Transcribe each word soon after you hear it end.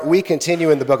We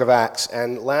continue in the book of Acts,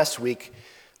 and last week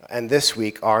and this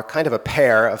week are kind of a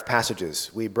pair of passages.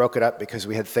 We broke it up because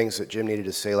we had things that Jim needed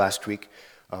to say last week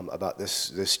about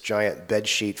this giant bed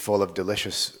sheet full of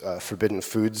delicious forbidden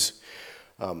foods,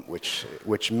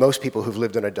 which most people who've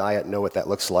lived on a diet know what that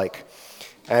looks like.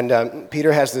 And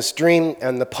Peter has this dream,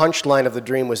 and the punchline of the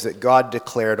dream was that God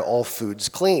declared all foods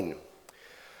clean.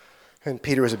 And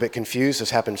Peter was a bit confused. This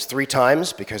happens 3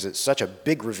 times because it's such a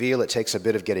big reveal, it takes a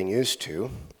bit of getting used to.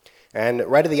 And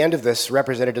right at the end of this,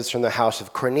 representatives from the house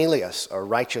of Cornelius, a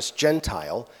righteous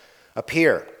Gentile,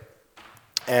 appear.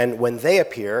 And when they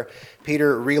appear,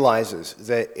 Peter realizes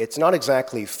that it's not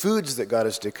exactly foods that God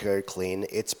has declared clean,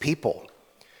 it's people.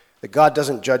 That God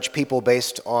doesn't judge people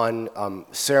based on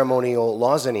ceremonial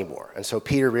laws anymore. And so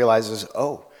Peter realizes,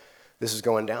 this is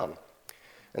going down.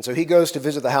 And so he goes to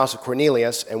visit the house of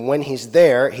Cornelius, and when he's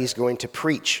there, he's going to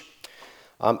preach.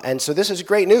 And so this is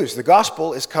great news. The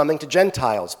gospel is coming to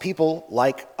Gentiles, people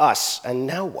like us. And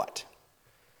now what?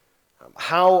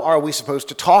 How are we supposed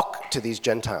to talk to these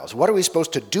Gentiles? What are we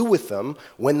supposed to do with them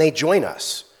when they join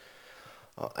us?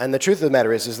 And the truth of the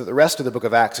matter is that the rest of the book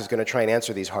of Acts is going to try and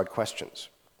answer these hard questions.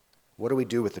 What do we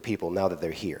do with the people now that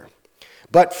they're here?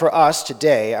 But for us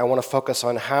today, I want to focus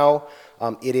on how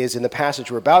it is in the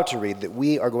passage we're about to read that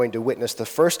we are going to witness the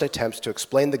first attempts to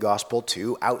explain the gospel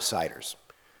to outsiders.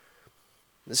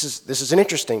 This is an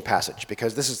interesting passage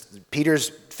because Peter's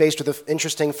faced with an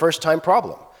interesting first-time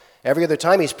problem. Every other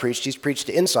time he's preached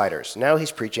to insiders. Now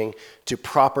he's preaching to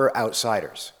proper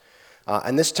outsiders.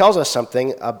 And this tells us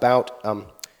something about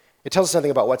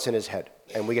what's in his head,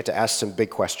 and we get to ask some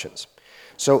big questions.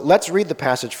 So let's read the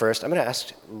passage first. I'm going to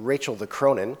ask Rachel the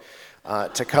Cronin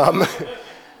to come.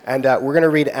 And we're going to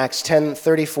read Acts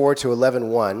 10:34 to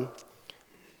 11:1.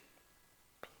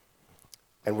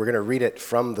 And we're going to read it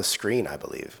from the screen, I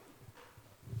believe.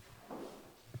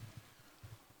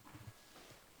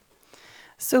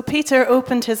 So Peter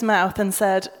opened his mouth and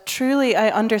said, "Truly I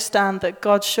understand that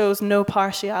God shows no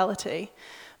partiality,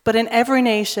 but in every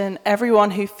nation,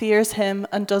 everyone who fears him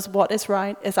and does what is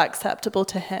right is acceptable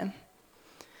to him.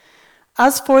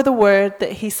 As for the word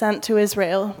that he sent to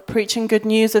Israel, preaching good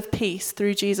news of peace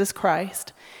through Jesus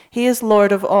Christ, he is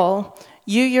Lord of all.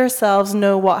 You yourselves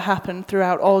know what happened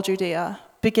throughout all Judea,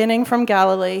 beginning from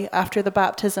Galilee after the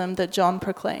baptism that John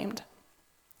proclaimed.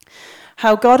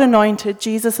 How God anointed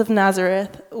Jesus of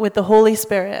Nazareth with the Holy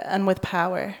Spirit and with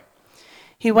power.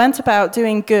 He went about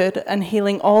doing good and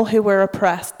healing all who were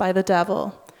oppressed by the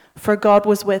devil, for God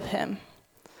was with him.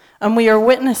 And we are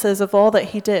witnesses of all that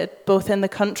he did, both in the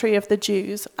country of the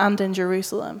Jews and in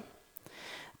Jerusalem.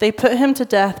 They put him to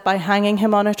death by hanging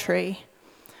him on a tree,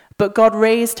 but God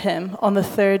raised him on the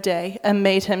 3rd day and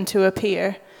made him to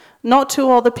appear, not to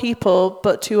all the people,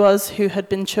 but to us who had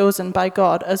been chosen by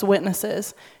God as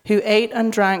witnesses, who ate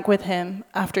and drank with him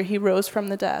after he rose from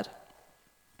the dead.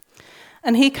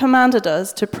 And he commanded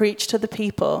us to preach to the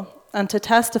people and to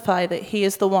testify that he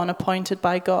is the one appointed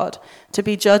by God to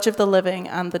be judge of the living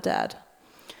and the dead.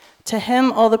 To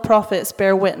him all the prophets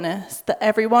bear witness that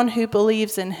everyone who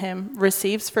believes in him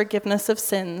receives forgiveness of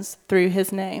sins through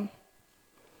his name."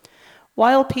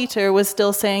 While Peter was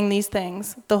still saying these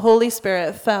things, the Holy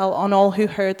Spirit fell on all who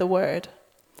heard the word.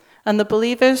 And the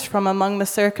believers from among the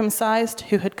circumcised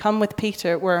who had come with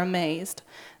Peter were amazed,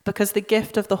 because the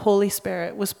gift of the Holy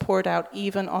Spirit was poured out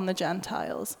even on the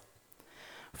Gentiles.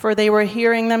 For they were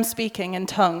hearing them speaking in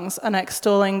tongues and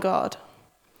extolling God.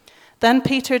 Then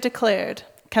Peter declared,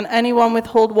 "Can anyone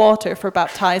withhold water for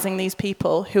baptizing these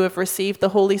people who have received the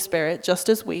Holy Spirit just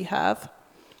as we have?"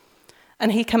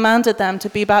 And he commanded them to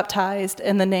be baptized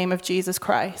in the name of Jesus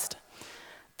Christ.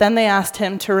 Then they asked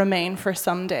him to remain for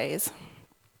some days.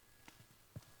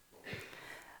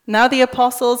 Now the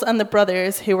apostles and the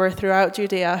brothers who were throughout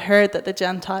Judea heard that the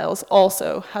Gentiles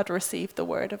also had received the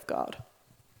word of God.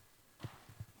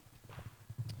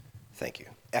 Thank you.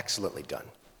 Excellently done.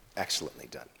 Excellently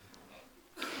done.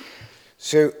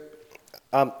 So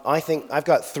I think I've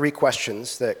got 3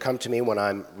 questions that come to me when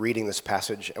I'm reading this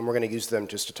passage, and we're going to use them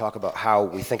just to talk about how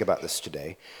we think about this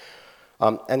today.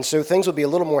 And so things will be a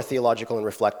little more theological and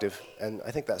reflective, and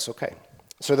I think that's okay.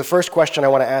 So the first question I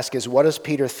want to ask is, what does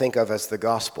Peter think of as the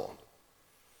gospel?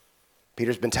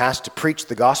 Peter's been tasked to preach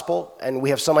the gospel, and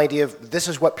we have some idea of this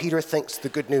is what Peter thinks the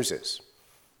good news is.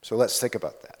 So let's think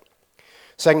about that.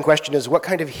 Second question is, what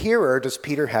kind of hearer does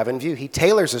Peter have in view? He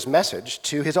tailors his message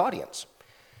to his audience,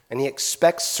 and he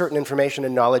expects certain information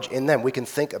and knowledge in them. We can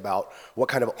think about what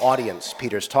kind of audience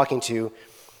Peter's talking to.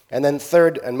 And then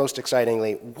third, and most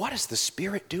excitingly, what is the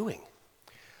Spirit doing?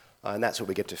 And that's what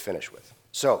we get to finish with.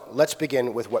 So let's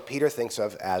begin with what Peter thinks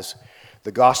of as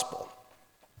the gospel.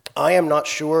 I'm not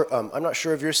sure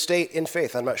of your state in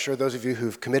faith. I'm not sure those of you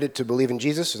who've committed to believe in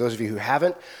Jesus, or those of you who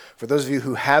haven't. For those of you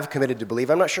who have committed to believe,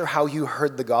 I'm not sure how you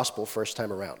heard the gospel first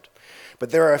time around. But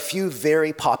there are a few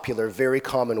very popular, very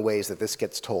common ways that this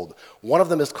gets told. One of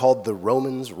them is called the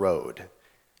Romans Road.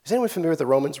 Is anyone familiar with the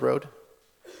Romans Road?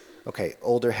 Okay,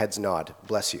 older heads nod.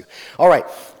 Bless you. All right,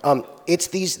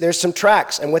 there's some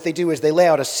tracts, and what they do is they lay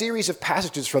out a series of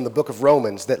passages from the book of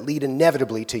Romans that lead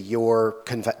inevitably to your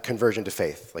conversion to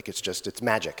faith. Like it's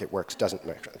magic. It works, doesn't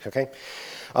work, okay?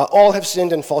 All have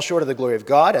sinned and fall short of the glory of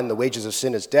God, and the wages of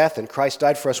sin is death, and Christ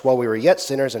died for us while we were yet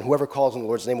sinners, and whoever calls on the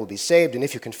Lord's name will be saved, and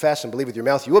if you confess and believe with your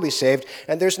mouth, you will be saved,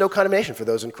 and there's no condemnation for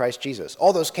those in Christ Jesus.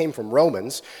 All those came from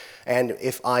Romans, and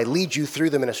if I lead you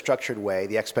through them in a structured way,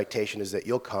 the expectation is that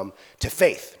you'll come to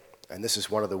faith, and this is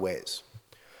one of the ways.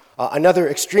 Another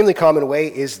extremely common way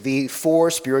is the 4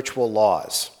 spiritual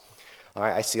laws. All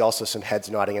right, I see also some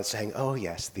heads nodding and saying, oh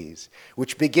yes, these,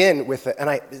 which begin with,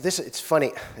 it's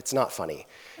funny, it's not funny.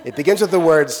 It begins with the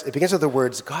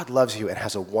words, God loves you and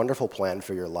has a wonderful plan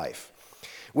for your life.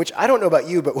 Which I don't know about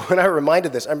you, but when I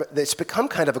reminded this, it's become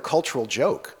kind of a cultural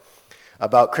joke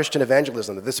about Christian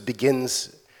evangelism, that this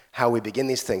begins how we begin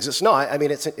these things.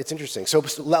 It's interesting. So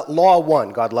law 1,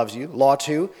 God loves you. Law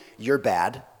 2, you're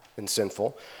bad and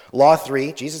sinful. Law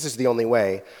 3, Jesus is the only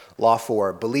way. Law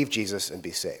 4, believe Jesus and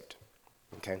be saved.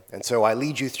 Okay? And so I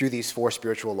lead you through these 4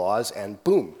 spiritual laws, and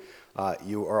boom,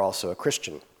 you are also a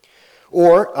Christian.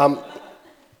 Or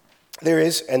there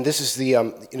is, and this is the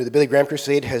Billy Graham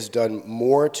Crusade has done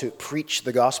more to preach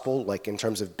the gospel, like in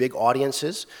terms of big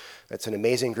audiences. That's an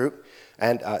amazing group.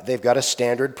 And they've got a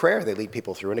standard prayer they lead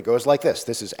people through, and it goes like this.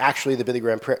 This is actually the Billy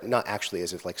Graham prayer. Not actually,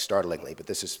 as if like startlingly, but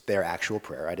this is their actual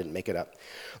prayer. I didn't make it up.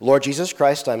 Lord Jesus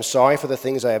Christ, I'm sorry for the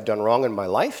things I have done wrong in my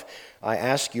life. I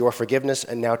ask your forgiveness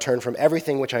and now turn from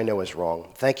everything which I know is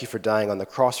wrong. Thank you for dying on the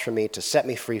cross for me to set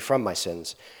me free from my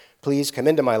sins. Please come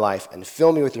into my life and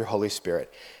fill me with your Holy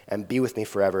Spirit and be with me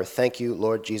forever. Thank you,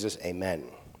 Lord Jesus. Amen.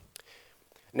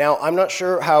 Now, I'm not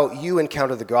sure how you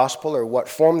encountered the gospel or what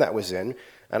form that was in,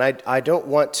 and I don't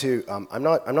want to, I'm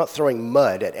not throwing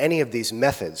mud at any of these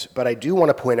methods, but I do want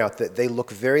to point out that they look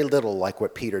very little like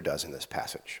what Peter does in this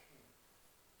passage.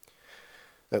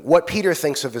 That what Peter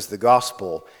thinks of as the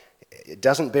gospel, it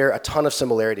doesn't bear a ton of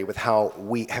similarity with how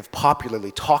we have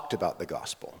popularly talked about the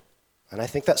gospel. And I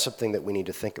think that's something that we need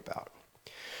to think about.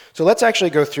 So let's actually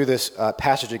go through this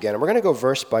passage again. And we're going to go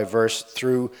verse by verse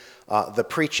through the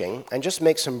preaching and just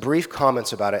make some brief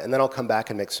comments about it, and then I'll come back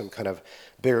and make some kind of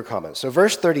bigger comments. So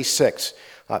verse 36,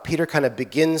 Peter kind of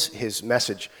begins his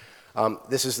message.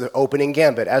 This is the opening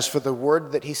gambit. As for the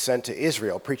word that he sent to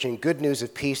Israel, preaching good news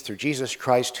of peace through Jesus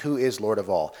Christ, who is Lord of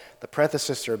all. The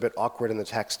parentheses are a bit awkward in the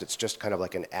text. It's just kind of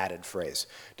like an added phrase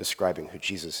describing who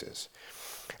Jesus is.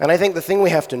 And I think the thing we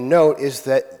have to note is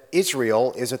that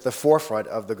Israel is at the forefront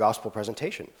of the gospel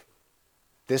presentation.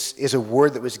 This is a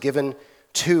word that was given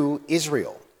to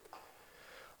Israel.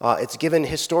 It's given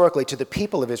historically to the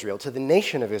people of Israel, to the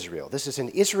nation of Israel. This is an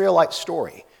Israelite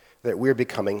story that we're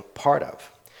becoming part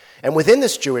of. And within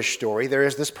this Jewish story, there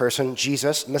is this person,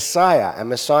 Jesus, Messiah. And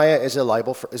Messiah is a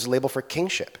label for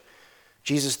kingship.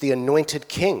 Jesus, the anointed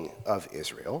king of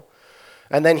Israel.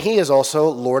 And then he is also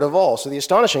Lord of all. So the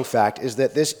astonishing fact is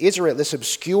that this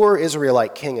obscure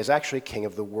Israelite king is actually king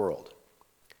of the world.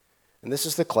 And this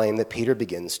is the claim that Peter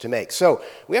begins to make. So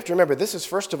we have to remember, this is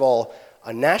first of all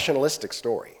a nationalistic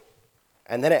story.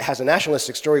 And then it has a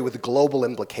nationalistic story with global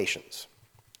implications.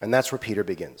 And that's where Peter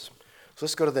begins. So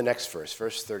let's go to the next verse,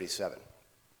 verse 37.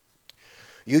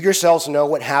 You yourselves know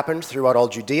what happened throughout all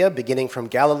Judea, beginning from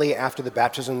Galilee after the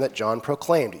baptism that John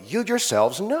proclaimed. You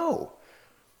yourselves know.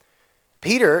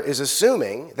 Peter is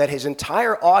assuming that his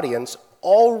entire audience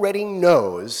already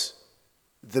knows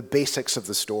the basics of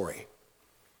the story.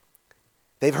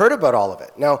 They've heard about all of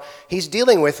it. Now, he's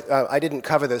dealing with, I didn't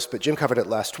cover this, but Jim covered it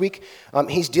last week.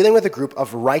 He's dealing with a group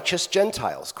of righteous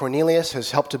Gentiles. Cornelius has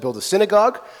helped to build a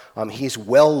synagogue. He's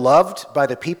well loved by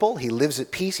the people. He lives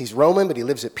at peace. He's Roman, but he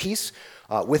lives at peace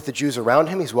with the Jews around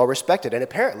him. He's well respected. And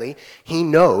apparently, he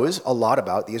knows a lot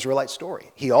about the Israelite story.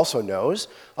 He also knows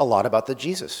a lot about the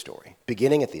Jesus story,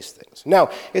 beginning at these things. Now,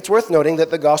 it's worth noting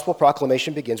that the gospel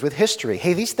proclamation begins with history.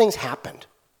 Hey, these things happened.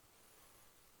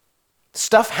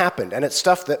 Stuff happened, and it's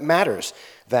stuff that matters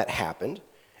that happened,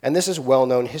 and this is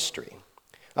well-known history.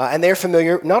 And they're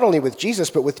familiar not only with Jesus,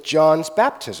 but with John's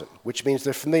baptism, which means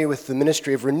they're familiar with the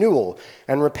ministry of renewal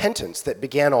and repentance that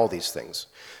began all these things.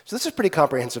 So this is pretty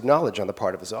comprehensive knowledge on the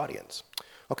part of his audience.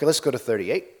 Okay, let's go to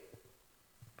 38.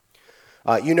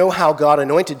 You know how God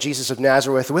anointed Jesus of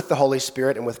Nazareth with the Holy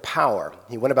Spirit and with power.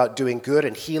 He went about doing good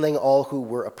and healing all who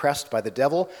were oppressed by the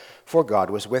devil, for God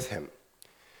was with him.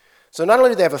 So not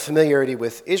only do they have a familiarity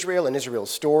with Israel and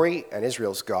Israel's story and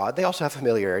Israel's God, they also have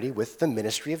familiarity with the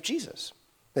ministry of Jesus,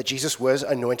 that Jesus was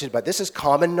anointed by. This is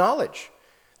common knowledge,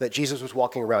 that Jesus was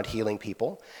walking around healing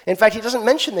people. In fact, he doesn't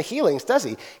mention the healings, does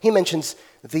he? He mentions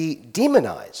the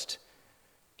demonized.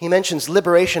 He mentions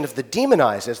liberation of the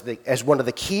demonized as one of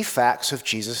the key facts of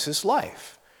Jesus'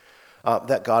 life,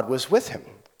 that God was with him.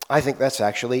 I think that's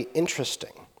actually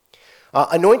interesting.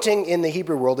 Anointing in the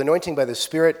Hebrew world, anointing by the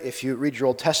Spirit, if you read your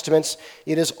Old Testaments,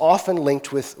 it is often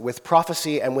linked with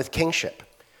prophecy and with kingship.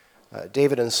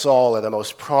 David and Saul are the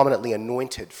most prominently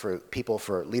anointed for people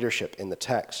for leadership in the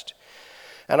text.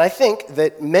 And I think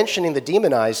that mentioning the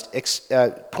demonized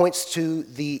points to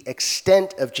the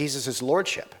extent of Jesus'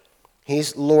 lordship.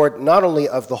 He's Lord not only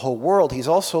of the whole world, he's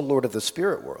also Lord of the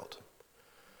spirit world.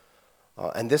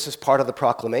 And this is part of the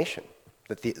proclamation,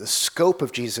 that the scope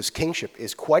of Jesus' kingship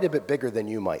is quite a bit bigger than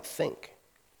you might think.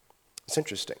 It's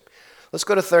interesting. Let's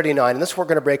go to 39, and this we're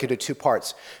going to break into two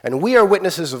parts. And we are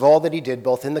witnesses of all that he did,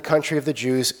 both in the country of the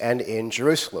Jews and in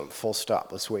Jerusalem. Full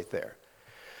stop. Let's wait there.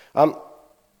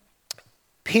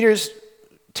 Peter's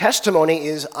testimony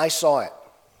is, I saw it.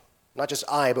 Not just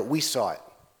I, but we saw it.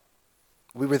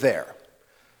 We were there.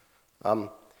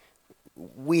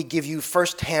 We give you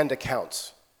first-hand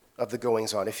accounts of the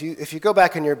goings-on. If you go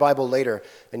back in your Bible later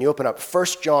and you open up 1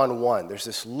 John 1, there's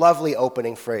this lovely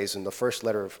opening phrase in the first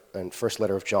letter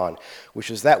of John,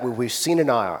 which is that we've seen in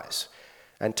our eyes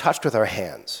and touched with our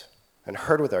hands and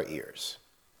heard with our ears.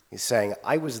 He's saying,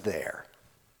 I was there.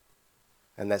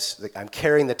 And I'm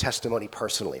carrying the testimony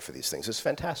personally for these things. It's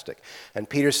fantastic. And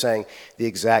Peter's saying the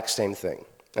exact same thing.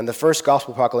 And the first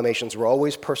gospel proclamations were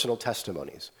always personal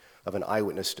testimonies of an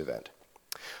eyewitness event.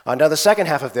 Now the second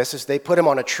half of this is they put him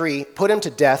on a tree, put him to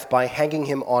death by hanging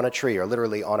him on a tree, or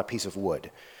literally on a piece of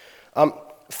wood.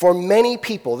 For many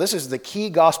people, this is the key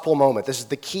gospel moment. This is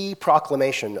the key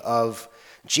proclamation of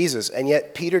Jesus, and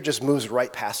yet Peter just moves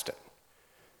right past it.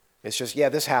 It's just, yeah,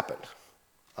 this happened.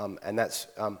 And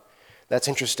that's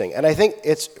interesting. And I think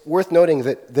it's worth noting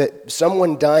that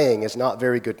someone dying is not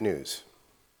very good news.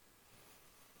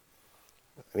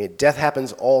 I mean, death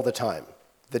happens all the time.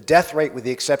 The death rate, with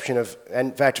the exception of,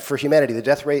 in fact, for humanity, the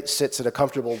death rate sits at a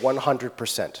comfortable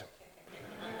 100%.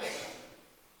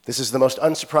 This is the most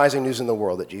unsurprising news in the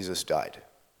world, that Jesus died.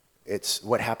 It's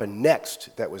what happened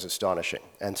next that was astonishing.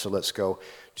 And so let's go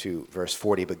to verse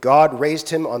 40. But God raised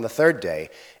him on the third day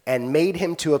and made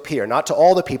him to appear, not to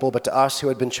all the people, but to us who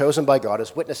had been chosen by God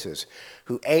as witnesses,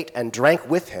 who ate and drank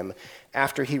with him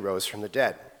after he rose from the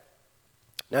dead.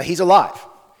 Now, he's alive.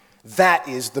 That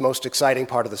is the most exciting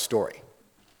part of the story,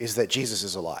 is that Jesus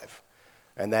is alive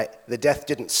and that the death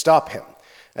didn't stop him.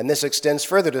 And this extends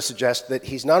further to suggest that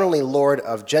he's not only Lord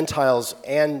of Gentiles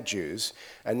and Jews,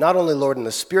 and not only Lord in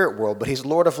the spirit world, but he's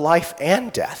Lord of life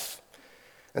and death.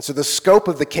 And so the scope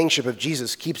of the kingship of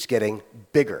Jesus keeps getting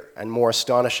bigger and more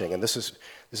astonishing, and this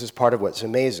is part of what's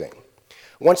amazing.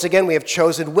 Once again, we have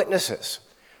chosen witnesses,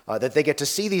 that they get to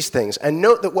see these things. And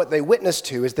note that what they witness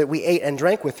to is that we ate and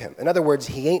drank with him. In other words,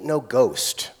 he ain't no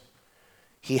ghost.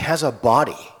 He has a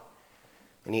body.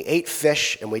 And he ate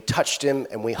fish, and we touched him,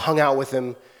 and we hung out with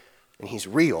him, and he's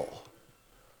real.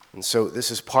 And so this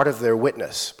is part of their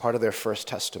witness, part of their first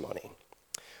testimony.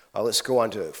 Let's go on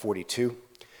to 42.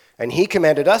 And he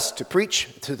commanded us to preach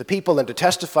to the people and to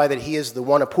testify that he is the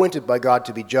one appointed by God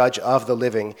to be judge of the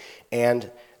living and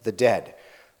the dead.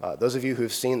 Those of you who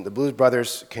have seen the Blues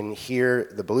Brothers can hear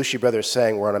the Belushi brothers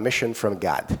saying, we're on a mission from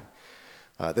God.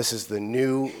 This is the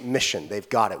new mission. They've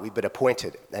got it. We've been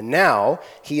appointed. And now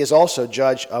he is also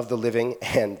judge of the living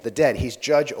and the dead. He's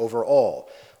judge over all.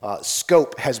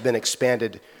 Scope has been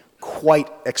expanded quite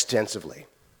extensively.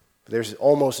 There's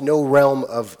almost no realm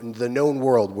of the known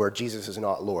world where Jesus is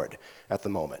not Lord at the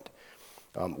moment,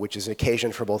 which is an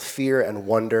occasion for both fear and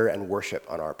wonder and worship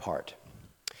on our part.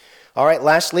 All right,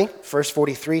 lastly, verse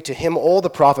 43, to him all the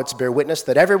prophets bear witness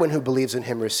that everyone who believes in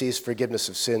him receives forgiveness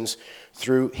of sins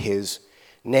through his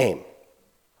name.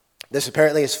 This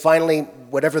apparently is finally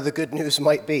whatever the good news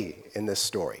might be in this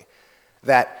story,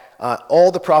 that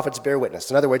all the prophets bear witness.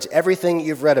 In other words, everything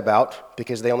you've read about,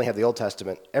 because they only have the Old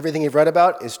Testament, everything you've read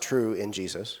about is true in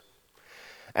Jesus,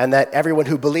 and that everyone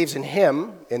who believes in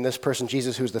him, in this person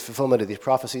Jesus, who's the fulfillment of these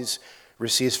prophecies,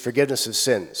 receives forgiveness of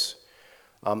sins.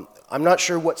 I'm not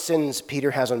sure what sins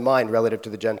Peter has in mind relative to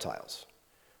the Gentiles.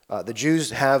 The Jews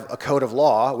have a code of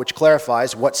law which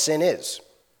clarifies what sin is.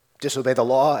 Disobey the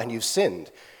law and you've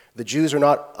sinned. The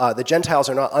Gentiles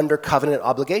are not under covenant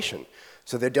obligation,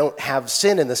 so they don't have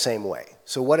sin in the same way.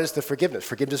 So what is the forgiveness?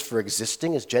 Forgiveness for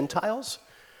existing as Gentiles?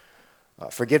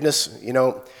 Forgiveness,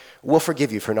 we'll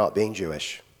forgive you for not being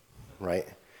Jewish, right?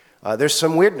 There's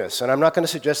some weirdness, and I'm not going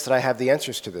to suggest that I have the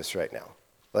answers to this right now.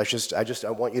 I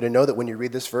want you to know that when you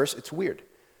read this verse, it's weird.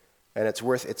 And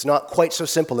it's not quite so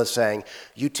simple as saying,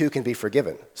 you too can be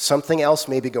forgiven. Something else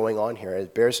may be going on here, and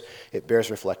it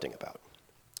bears reflecting about.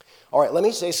 All right, let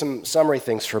me say some summary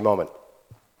things for a moment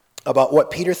about what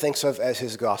Peter thinks of as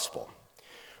his gospel.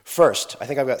 First, I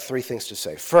think I've got three things to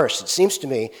say. First, it seems to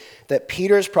me that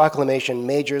Peter's proclamation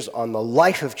majors on the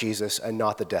life of Jesus and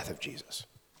not the death of Jesus.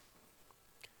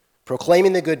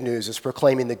 Proclaiming the good news is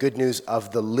proclaiming the good news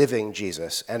of the living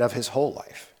Jesus and of his whole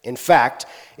life. In fact,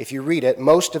 if you read it,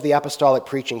 most of the apostolic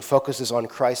preaching focuses on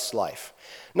Christ's life,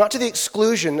 not to the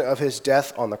exclusion of his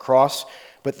death on the cross,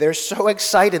 but they're so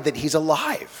excited that he's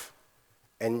alive.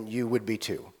 And you would be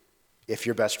too, if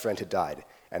your best friend had died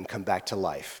and come back to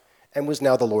life and was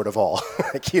now the Lord of all.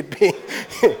 Like you'd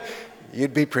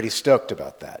be pretty stoked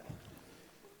about that.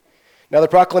 Now, the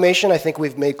proclamation, I think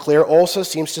we've made clear, also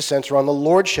seems to center on the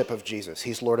lordship of Jesus.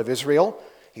 He's Lord of Israel.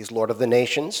 He's Lord of the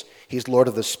nations. He's Lord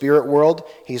of the spirit world.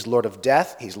 He's Lord of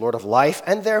death. He's Lord of life.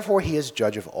 And therefore, he is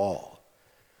judge of all.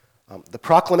 The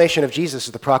proclamation of Jesus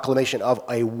is the proclamation of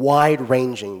a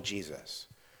wide-ranging Jesus.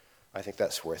 I think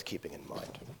that's worth keeping in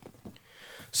mind.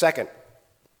 Second,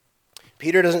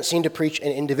 Peter doesn't seem to preach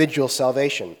an individual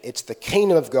salvation. It's the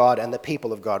kingdom of God and the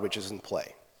people of God which is in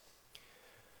play.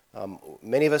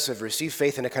 Many of us have received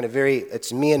faith in a kind of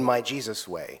it's me and my Jesus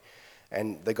way.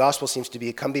 And the gospel seems to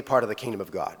be, come be part of the kingdom of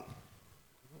God.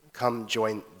 Come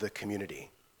join the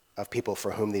community of people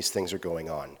for whom these things are going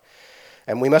on.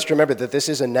 And we must remember that this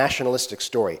is a nationalistic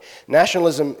story.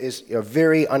 Nationalism is a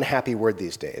very unhappy word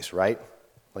these days, right?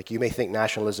 Like you may think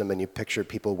nationalism and you picture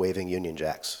people waving Union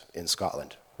Jacks in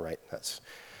Scotland, right? That's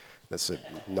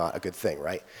not a good thing,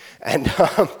 right? And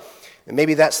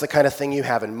maybe that's the kind of thing you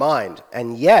have in mind.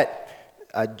 And yet,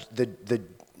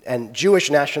 Jewish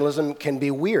nationalism can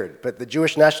be weird, but the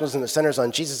Jewish nationalism that centers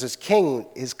on Jesus as king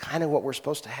is kind of what we're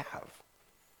supposed to have.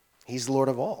 He's Lord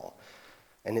of all,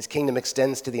 and his kingdom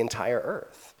extends to the entire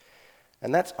earth.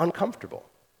 And that's uncomfortable.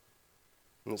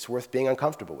 And it's worth being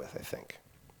uncomfortable with, I think.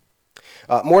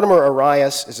 Mortimer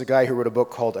Arias is a guy who wrote a book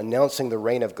called Announcing the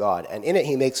Reign of God, and in it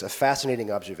he makes a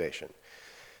fascinating observation,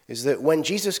 is that when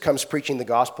Jesus comes preaching the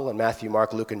gospel in Matthew,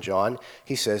 Mark, Luke, and John,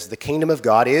 he says, the kingdom of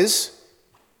God is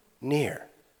near.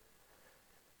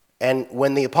 And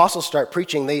when the apostles start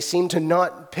preaching, they seem to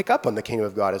not pick up on the kingdom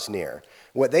of God is near.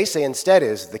 What they say instead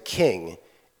is, the king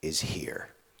is here.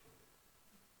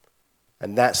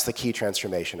 And that's the key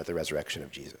transformation at the resurrection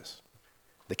of Jesus.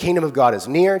 The kingdom of God is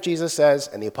near, Jesus says,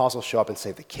 and the apostles show up and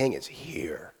say, the king is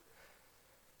here.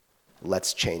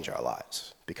 Let's change our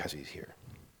lives because he's here.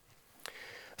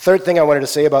 Third thing I wanted to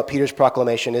say about Peter's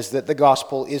proclamation is that the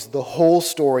gospel is the whole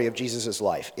story of Jesus'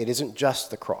 life. It isn't just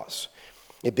the cross.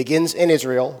 It begins in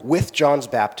Israel with John's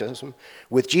baptism,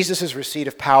 with Jesus' receipt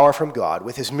of power from God,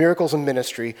 with his miracles and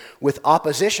ministry, with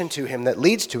opposition to him that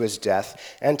leads to his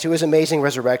death, and to his amazing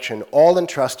resurrection, all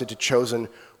entrusted to chosen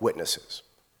witnesses.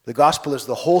 The gospel is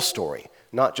the whole story,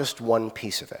 not just one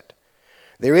piece of it.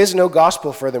 There is no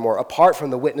gospel, furthermore, apart from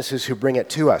the witnesses who bring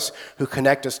it to us, who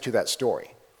connect us to that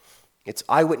story. It's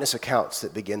eyewitness accounts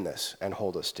that begin this and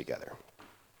hold us together.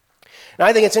 Now,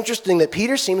 I think it's interesting that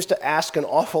Peter seems to ask an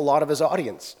awful lot of his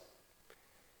audience.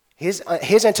 His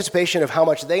anticipation of how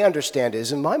much they understand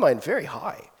is, in my mind, very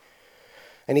high.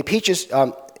 And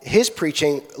his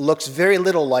preaching looks very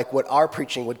little like what our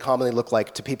preaching would commonly look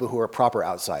like to people who are proper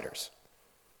outsiders.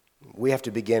 We have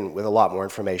to begin with a lot more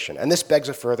information. And this begs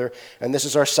a further, and this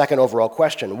is our second overall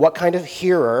question. What kind of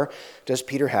hearer does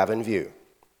Peter have in view?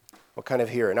 What kind of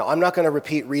hearer? Now, I'm not going to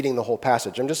repeat reading the whole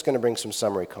passage. I'm just going to bring some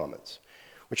summary comments,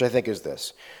 which I think is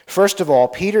this. First of all,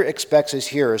 Peter expects his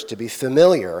hearers to be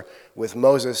familiar with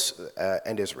Moses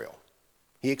and Israel.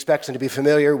 He expects them to be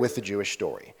familiar with the Jewish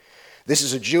story. This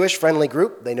is a Jewish-friendly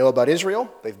group. They know about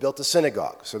Israel. They've built a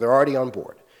synagogue, so they're already on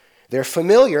board. They're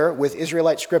familiar with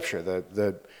Israelite scripture,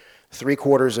 the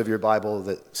 3/4 of your Bible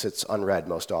that sits unread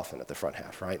most often at the front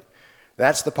half, right?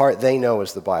 That's the part they know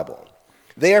as the Bible.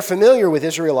 They are familiar with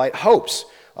Israelite hopes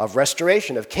of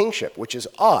restoration, of kingship, which is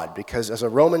odd because as a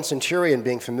Roman centurion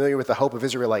being familiar with the hope of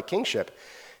Israelite kingship,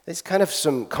 there's kind of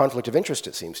some conflict of interest,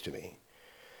 it seems to me.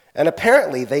 And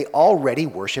apparently they already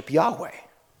worship Yahweh.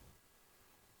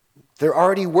 They're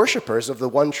already worshipers of the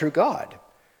one true God,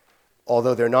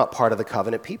 although they're not part of the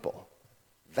covenant people.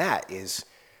 That is,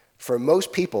 for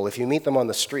most people, if you meet them on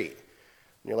the street,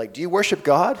 and you're like, do you worship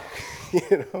God?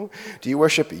 Do you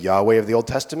worship Yahweh of the Old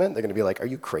Testament? They're going to be like, are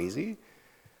you crazy?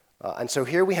 And so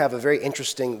here we have a very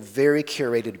interesting, very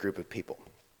curated group of people.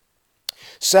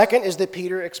 Second is that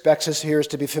Peter expects his hearers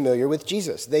to be familiar with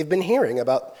Jesus. They've been hearing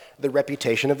about the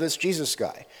reputation of this Jesus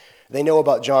guy. They know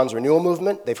about John's renewal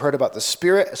movement. They've heard about the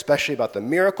Spirit, especially about the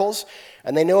miracles.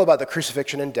 And they know about the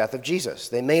crucifixion and death of Jesus.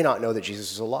 They may not know that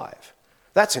Jesus is alive.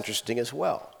 That's interesting as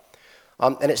well.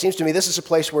 And it seems to me this is a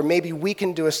place where maybe we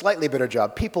can do a slightly better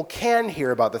job. People can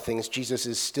hear about the things Jesus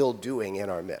is still doing in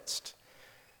our midst.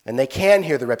 And they can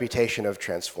hear the reputation of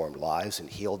transformed lives and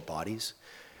healed bodies,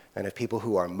 and of people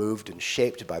who are moved and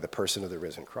shaped by the person of the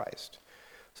risen Christ.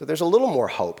 So there's a little more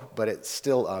hope, but it's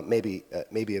still maybe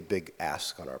a big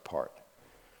ask on our part.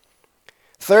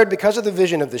 Third, because of the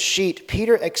vision of the sheet,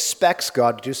 Peter expects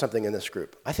God to do something in this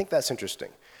group. I think that's interesting.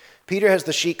 Peter has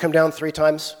the sheet come down 3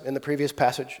 times in the previous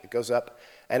passage. It goes up.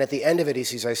 And at the end of it, he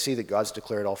says, I see that God's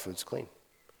declared all foods clean.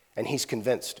 And he's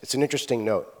convinced. It's an interesting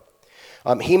note.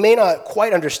 He may not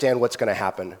quite understand what's going to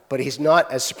happen, but he's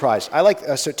not as surprised.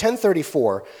 So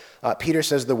 1034, Peter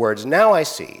says the words, now I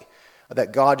see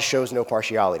that God shows no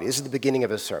partiality. This is the beginning of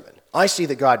his sermon. I see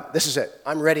that God, this is it.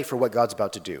 I'm ready for what God's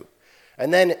about to do.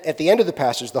 And then at the end of the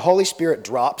passage, the Holy Spirit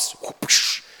drops,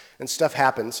 and stuff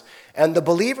happens. And the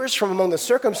believers from among the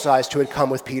circumcised who had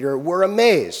come with Peter were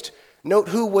amazed. Note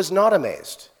who was not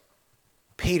amazed.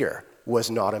 Peter was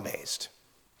not amazed.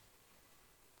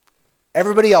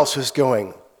 Everybody else was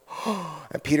going, oh,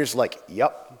 and Peter's like,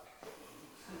 yep.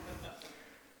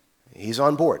 He's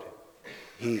on board.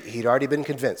 He'd already been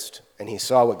convinced, and he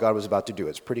saw what God was about to do.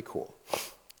 It's pretty cool.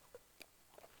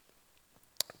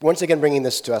 Once again, bringing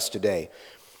this to us today.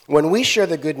 When we share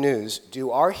the good news,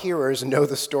 do our hearers know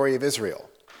the story of Israel?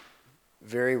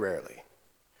 Very rarely.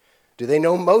 Do they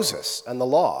know Moses and the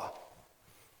law?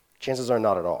 Chances are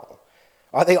not at all.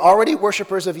 Are they already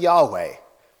worshipers of Yahweh?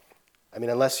 I mean,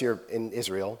 unless you're in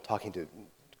Israel talking to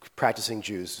practicing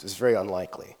Jews, it's very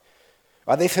unlikely.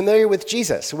 Are they familiar with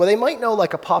Jesus? Well, they might know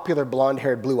like a popular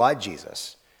blonde-haired, blue-eyed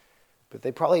Jesus, but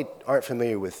they probably aren't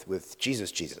familiar with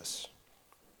Jesus.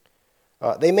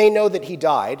 They may know that he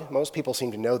died. Most people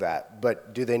seem to know that,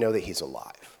 but do they know that he's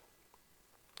alive?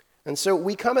 And so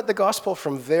we come at the gospel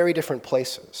from very different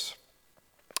places.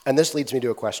 And this leads me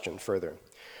to a question further.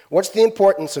 What's the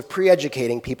importance of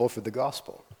pre-educating people for the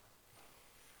gospel?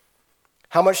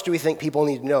 How much do we think people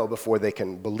need to know before they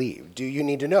can believe? Do you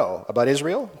need to know about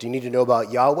Israel? Do you need to know about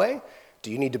Yahweh?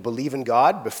 Do you need to believe in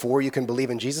God before you can believe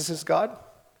in Jesus as God?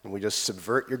 And we just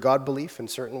subvert your God belief in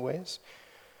certain ways?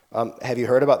 Have you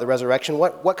heard about the resurrection?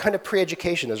 What kind of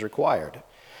pre-education is required?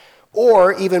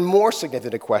 Or, even more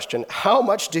significant question, how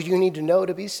much do you need to know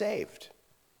to be saved?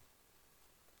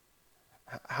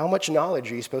 How much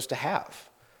knowledge are you supposed to have?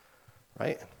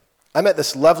 Right? I'm at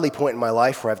this lovely point in my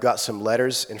life where I've got some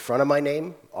letters in front of my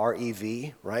name,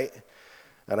 R-E-V, right?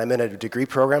 And I'm in a degree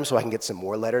program so I can get some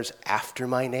more letters after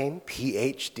my name,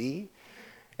 Ph.D.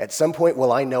 At some point,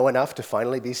 will I know enough to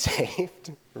finally be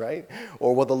saved, right?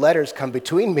 Or will the letters come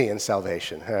between me and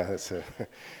salvation?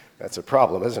 That's a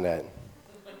problem, isn't it?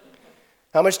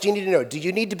 How much do you need to know? Do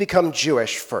you need to become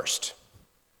Jewish first?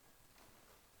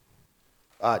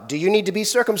 Do you need to be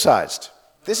circumcised?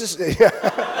 This is...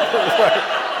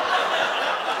 right.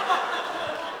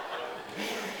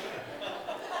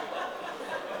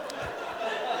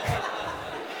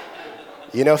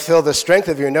 You know, Phil, the strength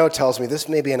of your no tells me this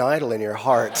may be an idol in your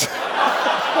heart.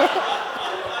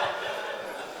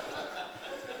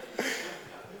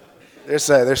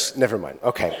 Never mind.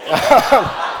 Okay.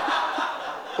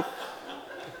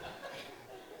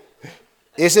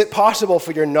 Is it possible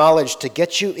for your knowledge to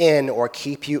get you in or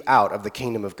keep you out of the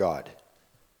kingdom of God?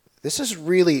 This is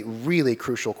really, really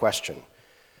crucial question.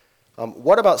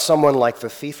 What about someone like the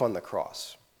thief on the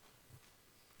cross?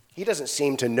 He doesn't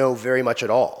seem to know very much at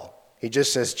all. He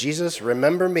just says, Jesus,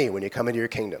 remember me when you come into your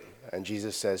kingdom. And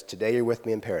Jesus says, today you're with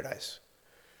me in paradise.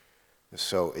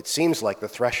 So it seems like the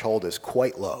threshold is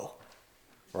quite low,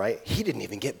 right? He didn't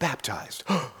even get baptized,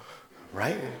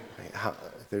 right?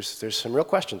 There's some real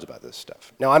questions about this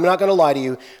stuff. Now, I'm not going to lie to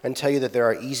you and tell you that there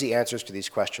are easy answers to these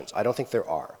questions. I don't think there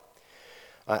are.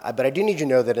 But I do need you to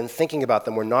know that in thinking about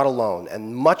them, we're not alone.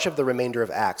 And much of the remainder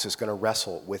of Acts is going to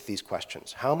wrestle with these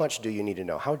questions. How much do you need to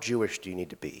know? How Jewish do you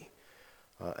need to be?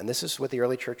 And this is what the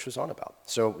early church was on about.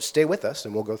 So stay with us,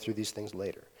 and we'll go through these things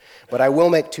later. But I will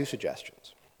make 2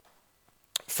 suggestions.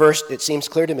 First, it seems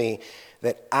clear to me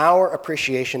that our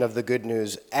appreciation of the good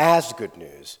news as good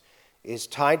news is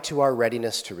tied to our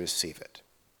readiness to receive it.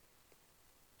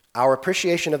 Our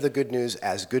appreciation of the good news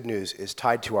as good news is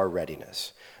tied to our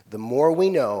readiness. The more we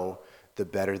know, the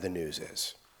better the news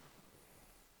is.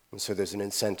 And so there's an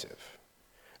incentive.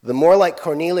 The more like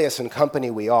Cornelius and company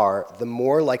we are, the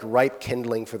more like ripe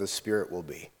kindling for the Spirit will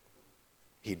be.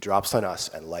 He drops on us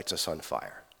and lights us on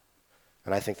fire.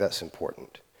 And I think that's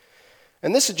important.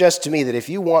 And this suggests to me that if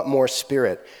you want more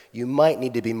Spirit, you might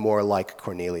need to be more like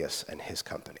Cornelius and his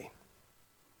company.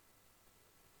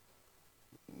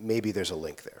 maybe there's a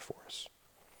link there for us.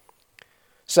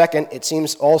 Second, it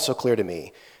seems also clear to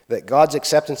me that God's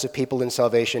acceptance of people in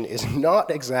salvation is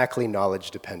not exactly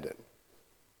knowledge dependent.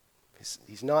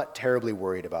 He's not terribly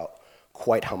worried about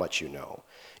quite how much you know.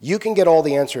 You can get all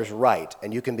the answers right,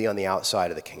 and you can be on the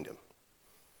outside of the kingdom.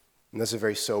 And that's a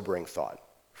very sobering thought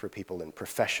for people in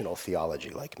professional theology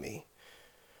like me.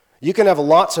 You can have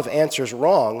lots of answers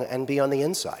wrong and be on the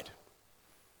inside.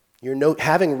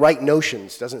 Having right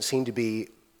notions doesn't seem to be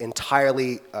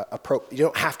entirely appropriate. You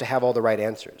don't have to have all the right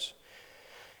answers.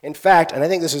 In fact, and I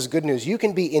think this is good news, you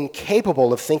can be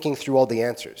incapable of thinking through all the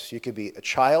answers. You could be a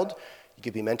child, you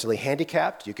could be mentally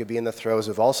handicapped, you could be in the throes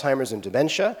of Alzheimer's and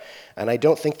dementia, and I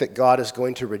don't think that God is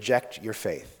going to reject your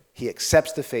faith. He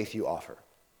accepts the faith you offer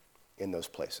in those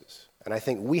places. And I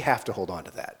think we have to hold on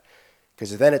to that,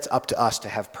 because then it's up to us to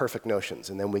have perfect notions,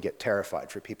 and then we get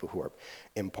terrified for people who are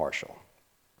impartial.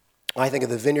 I think of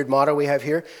the Vineyard motto we have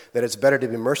here, that it's better to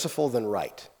be merciful than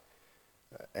right.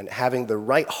 And having the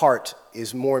right heart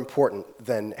is more important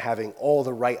than having all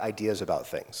the right ideas about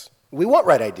things. We want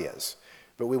right ideas,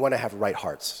 but we want to have right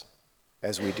hearts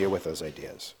as we deal with those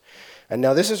ideas. And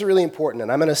now this is really important,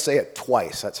 and I'm going to say it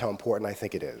twice. That's how important I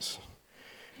think it is.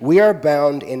 We are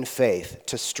bound in faith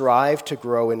to strive to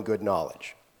grow in good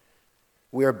knowledge.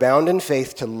 We are bound in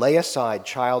faith to lay aside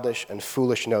childish and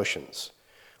foolish notions,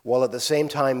 while at the same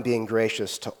time being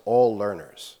gracious to all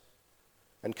learners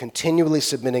and continually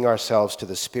submitting ourselves to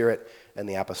the Spirit and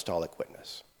the apostolic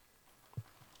witness.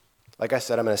 Like I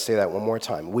said, I'm going to say that one more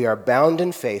time. We are bound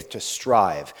in faith to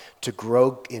strive to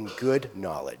grow in good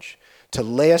knowledge, to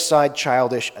lay aside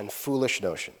childish and foolish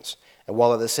notions, and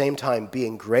while at the same time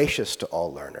being gracious to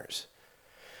all learners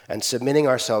and submitting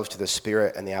ourselves to the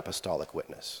Spirit and the apostolic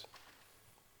witness.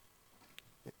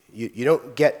 You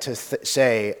don't get to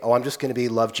say, oh, I'm just going to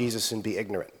love Jesus and be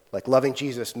ignorant. Like, loving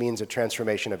Jesus means a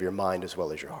transformation of your mind as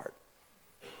well as your heart,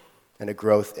 and a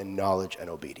growth in knowledge and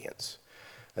obedience.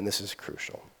 And this is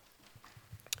crucial.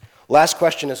 Last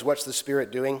question is, what's the Spirit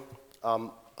doing?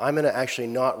 I'm going to actually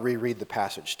not reread the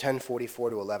passage,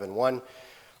 10:44 to 11:1.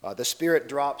 The Spirit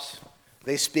drops,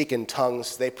 they speak in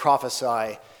tongues, they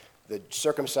prophesy. The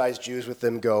circumcised Jews with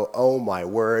them go, oh my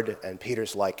word, and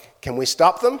Peter's like, can we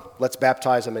stop them? Let's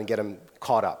baptize them and get them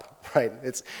caught up, right?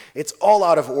 It's all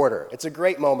out of order. It's a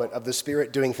great moment of the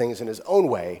Spirit doing things in his own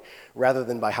way rather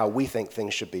than by how we think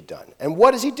things should be done. And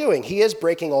what is he doing? He is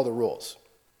breaking all the rules.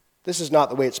 This is not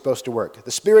the way it's supposed to work.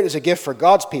 The Spirit is a gift for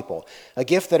God's people, a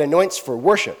gift that anoints for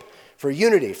worship, for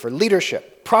unity, for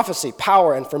leadership, prophecy,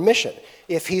 power, and for mission.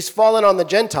 If he's fallen on the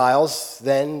Gentiles,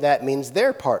 then that means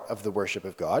they're part of the worship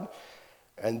of God,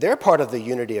 and they're part of the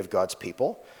unity of God's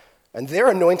people, and they're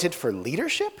anointed for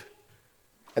leadership,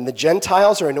 and the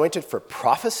Gentiles are anointed for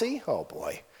prophecy. Oh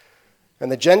boy.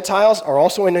 And the Gentiles are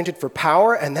also anointed for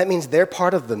power, and that means they're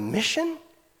part of the mission.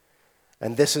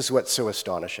 And this is what's so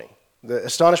astonishing. The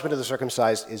astonishment of the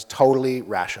circumcised is totally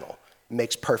rational. It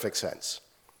makes perfect sense,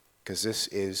 because this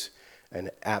is an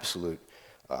absolute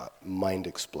mind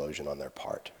explosion on their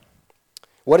part.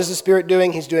 What is the Spirit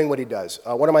doing? He's doing what he does.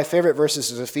 One of my favorite verses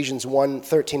is Ephesians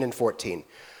 1:13 and 14.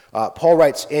 Paul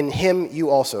writes, in him you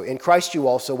also, in Christ you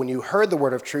also, when you heard the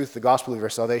word of truth, the gospel of your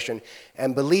salvation,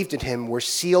 and believed in him, were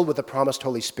sealed with the promised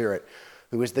Holy Spirit,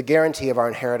 who is the guarantee of our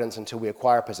inheritance until we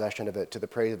acquire possession of it to the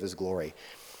praise of his glory.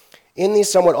 In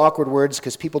these somewhat awkward words,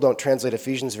 because people don't translate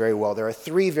Ephesians very well, there are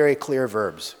three very clear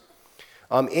verbs.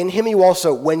 In him you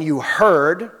also, when you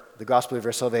heard the gospel of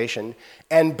your salvation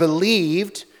and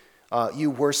believed, you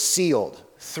were sealed.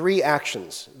 Three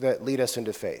actions that lead us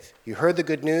into faith. You heard the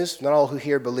good news. Not all who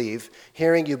hear believe.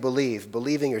 Hearing, you believe.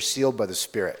 Believing, you're sealed by the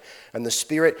Spirit. And the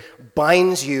Spirit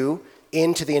binds you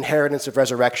into the inheritance of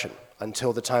resurrection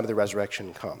until the time of the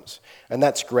resurrection comes. And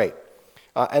that's great.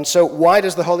 And so why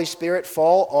does the Holy Spirit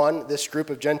fall on this group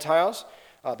of Gentiles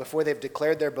before they've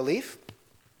declared their belief?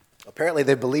 Apparently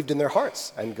they've believed in their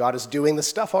hearts, and God is doing the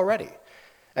stuff already.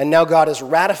 And now God is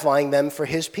ratifying them for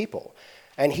his people.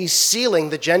 And he's sealing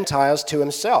the Gentiles to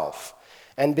himself.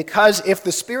 And because if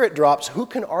the Spirit drops, who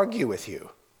can argue with you?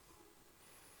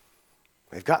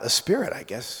 They've got the Spirit, I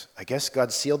guess. I guess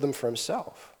God sealed them for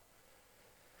himself.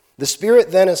 The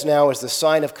Spirit then is the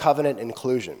sign of covenant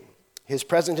inclusion. His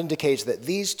presence indicates that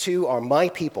these two are my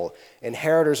people,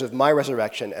 inheritors of my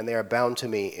resurrection, and they are bound to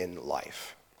me in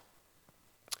life.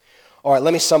 All right,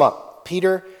 let me sum up.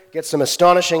 Peter gets some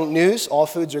astonishing news. All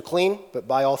foods are clean, but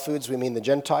by all foods we mean the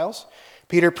Gentiles.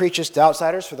 Peter preaches to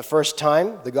outsiders for the first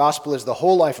time. The gospel is the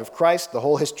whole life of Christ, the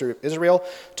whole history of Israel,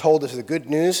 told as the good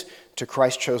news to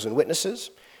Christ's chosen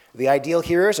witnesses. The ideal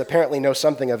hearers apparently know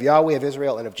something of Yahweh, of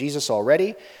Israel, and of Jesus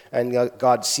already, and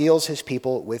God seals his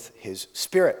people with his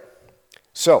Spirit.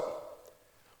 So,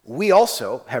 we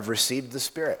also have received the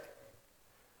Spirit.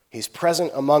 He's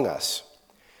present among us.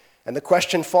 And the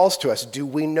question falls to us, do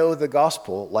we know the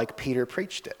gospel like Peter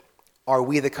preached it? Are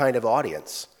we the kind of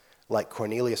audience like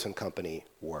Cornelius and company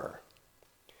were?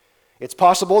 It's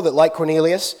possible that like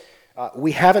Cornelius,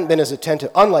 we haven't been as attentive,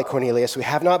 unlike Cornelius, we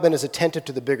have not been as attentive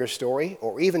to the bigger story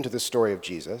or even to the story of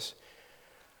Jesus.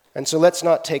 And so let's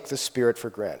not take the Spirit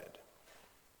for granted.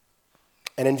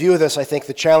 And in view of this, I think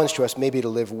the challenge to us may be to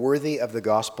live worthy of the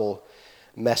gospel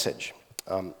message.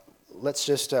 I'm going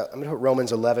to put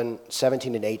Romans 11,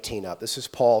 17 and 18 up. This is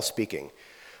Paul speaking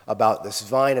about this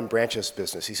vine and branches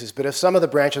business. He says, "But if some of the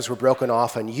branches were broken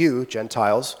off, and you,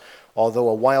 Gentiles, although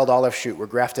a wild olive shoot, were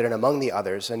grafted in among the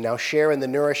others, and now share in the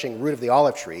nourishing root of the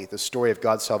olive tree," the story of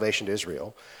God's salvation to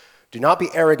Israel, "do not be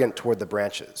arrogant toward the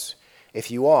branches. If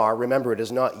you are, remember it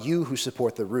is not you who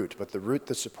support the root, but the root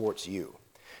that supports you."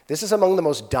 This is among the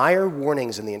most dire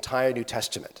warnings in the entire New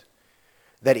Testament.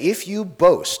 That if you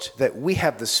boast that we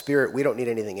have the Spirit, we don't need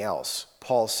anything else,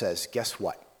 Paul says, guess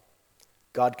what?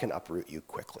 God can uproot you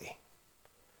quickly.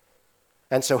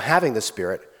 And so having the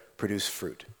Spirit, produce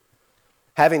fruit.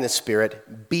 Having the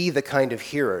Spirit, be the kind of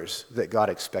hearers that God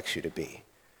expects you to be.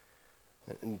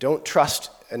 And don't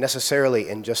trust necessarily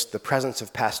in just the presence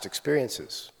of past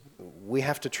experiences. We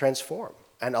have to transform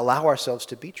and allow ourselves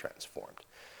to be transformed.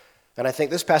 And I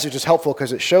think this passage is helpful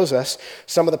because it shows us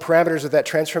some of the parameters of that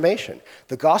transformation.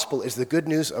 The gospel is the good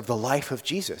news of the life of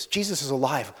Jesus. Jesus is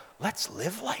alive. Let's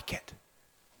live like it.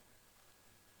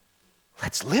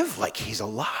 Let's live like he's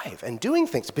alive and doing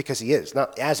things because he is,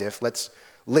 not as if. Let's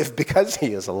live because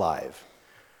he is alive.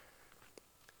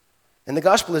 And the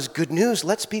gospel is good news.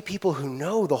 Let's be people who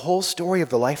know the whole story of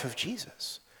the life of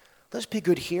Jesus. Let's be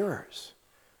good hearers.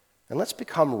 And let's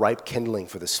become ripe kindling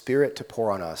for the Spirit to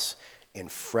pour on us in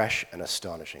fresh and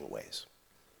astonishing ways.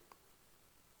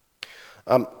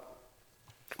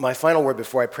 My final word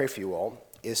before I pray for you all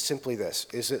is simply this,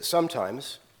 is that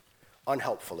sometimes,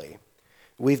 unhelpfully,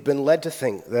 we've been led to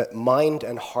think that mind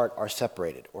and heart are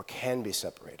separated or can be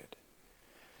separated,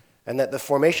 and that the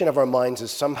formation of our minds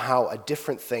is somehow a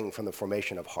different thing from the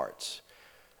formation of hearts.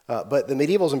 But the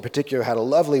medievals in particular had a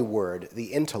lovely word,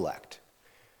 the intellect,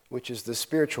 which is the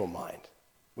spiritual mind,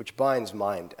 which binds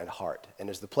mind and heart, and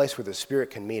is the place where the Spirit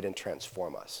can meet and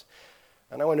transform us.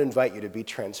 And I want to invite you to be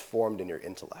transformed in your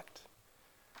intellect,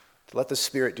 to let the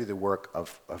Spirit do the work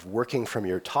of working from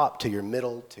your top to your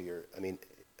middle to your,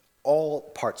 all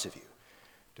parts of you,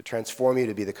 to transform you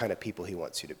to be the kind of people he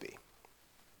wants you to be.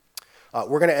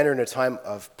 We're going to enter into a time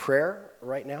of prayer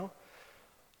right now.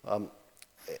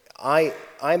 I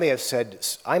may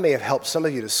have helped some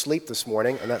of you to sleep this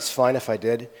morning, and that's fine if I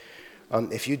did.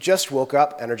 If you just woke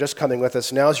up and are just coming with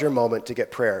us, now's your moment to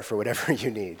get prayer for whatever you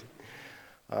need.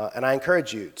 And I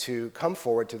encourage you to come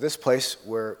forward to this place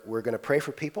where we're going to pray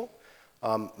for people.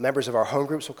 Members of our home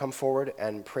groups will come forward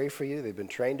and pray for you. They've been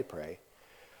trained to pray.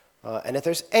 And if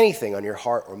there's anything on your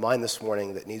heart or mind this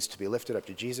morning that needs to be lifted up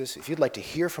to Jesus, if you'd like to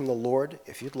hear from the Lord,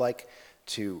 if you'd like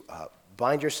to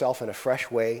bind yourself in a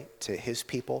fresh way to his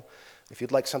people, if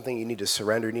you'd like something you need to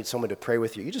surrender, you need someone to pray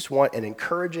with you, you just want an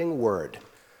encouraging word,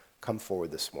 come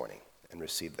forward this morning and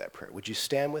receive that prayer. Would you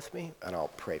stand with me, and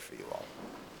I'll pray for you all.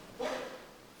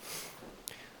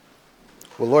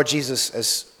 Well, Lord Jesus,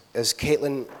 as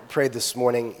Caitlin prayed this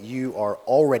morning, you are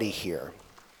already here,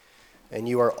 and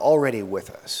you are already with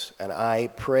us. And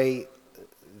I pray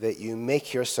that you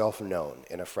make yourself known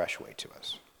in a fresh way to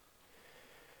us.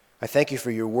 I thank you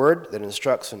for your word that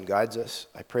instructs and guides us.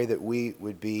 I pray that we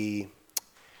would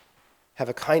have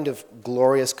a kind of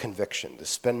glorious conviction to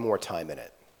spend more time in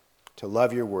it, to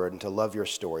love your word and to love your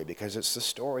story, because it's the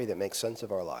story that makes sense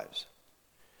of our lives.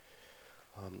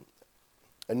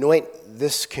 Anoint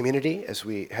this community as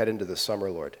we head into the summer,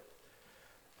 Lord,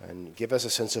 and give us a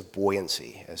sense of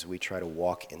buoyancy as we try to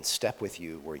walk in step with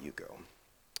you where you go.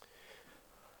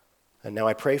 And now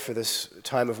I pray for this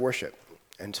time of worship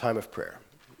and time of prayer,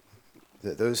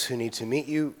 that those who need to meet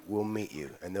you will meet you,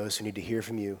 and those who need to hear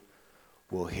from you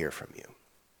will hear from you.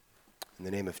 In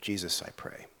the name of Jesus, I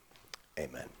pray.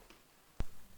 Amen.